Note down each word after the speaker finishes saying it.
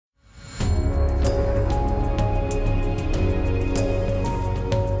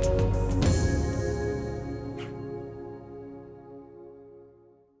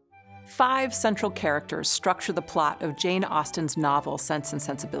5 central characters structure the plot of Jane Austen's novel, Sense and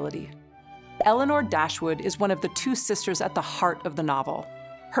Sensibility. Elinor Dashwood is one of the 2 sisters at the heart of the novel.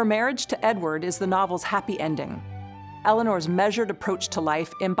 Her marriage to Edward is the novel's happy ending. Elinor's measured approach to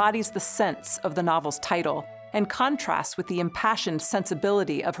life embodies the sense of the novel's title and contrasts with the impassioned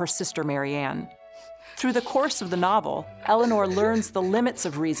sensibility of her sister Marianne. Through the course of the novel, Elinor learns the limits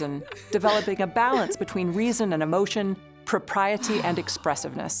of reason, developing a balance between reason and emotion, propriety and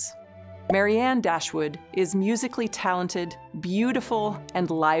expressiveness. Marianne Dashwood is musically talented, beautiful, and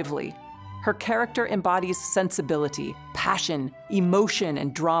lively. Her character embodies sensibility, passion, emotion,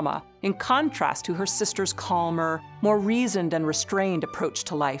 and drama, in contrast to her sister's calmer, more reasoned and restrained approach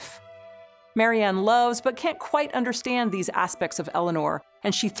to life. Marianne loves but can't quite understand these aspects of Elinor,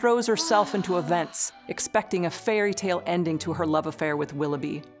 and she throws herself into events, expecting a fairy tale ending to her love affair with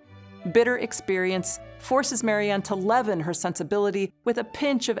Willoughby. Bitter experience forces Marianne to leaven her sensibility with a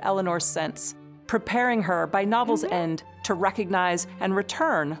pinch of Elinor's sense, preparing her by novel's end to recognize and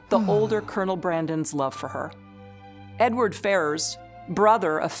return the older Colonel Brandon's love for her. Edward Ferrars,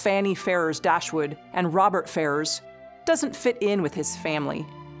 brother of Fanny Ferrars Dashwood and Robert Ferrars, doesn't fit in with his family.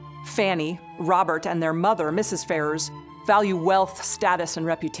 Fanny, Robert, and their mother, Mrs. Ferrars, value wealth, status, and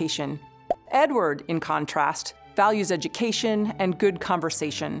reputation. Edward, in contrast, values education and good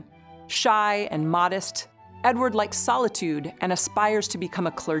conversation. Shy and modest, Edward likes solitude and aspires to become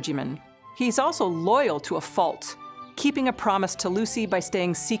a clergyman. He's also loyal to a fault, keeping a promise to Lucy by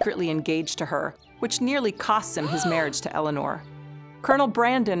staying secretly engaged to her, which nearly costs him his marriage to Elinor. Colonel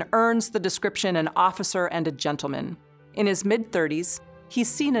Brandon earns the description an officer and a gentleman. In his mid-30s, he's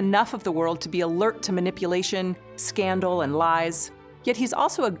seen enough of the world to be alert to manipulation, scandal, and lies, yet he's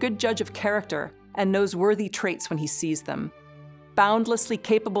also a good judge of character and knows worthy traits when he sees them. Boundlessly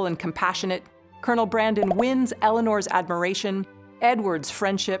capable and compassionate, Colonel Brandon wins Elinor's admiration, Edward's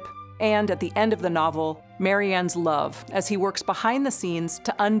friendship, and at the end of the novel, Marianne's love, as he works behind the scenes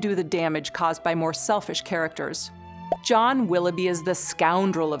to undo the damage caused by more selfish characters. John Willoughby is the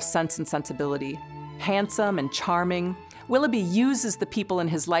scoundrel of Sense and Sensibility. Handsome and charming, Willoughby uses the people in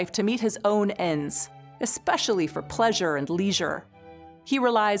his life to meet his own ends, especially for pleasure and leisure. He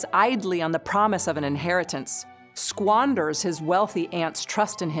relies idly on the promise of an inheritance, squanders his wealthy aunt's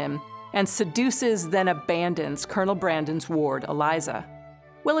trust in him, and seduces then abandons Colonel Brandon's ward, Eliza.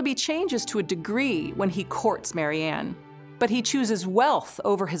 Willoughby changes to a degree when he courts Marianne, but he chooses wealth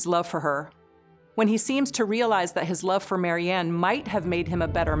over his love for her. When he seems to realize that his love for Marianne might have made him a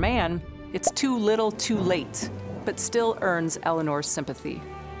better man, it's too little too late, but still earns Elinor's sympathy.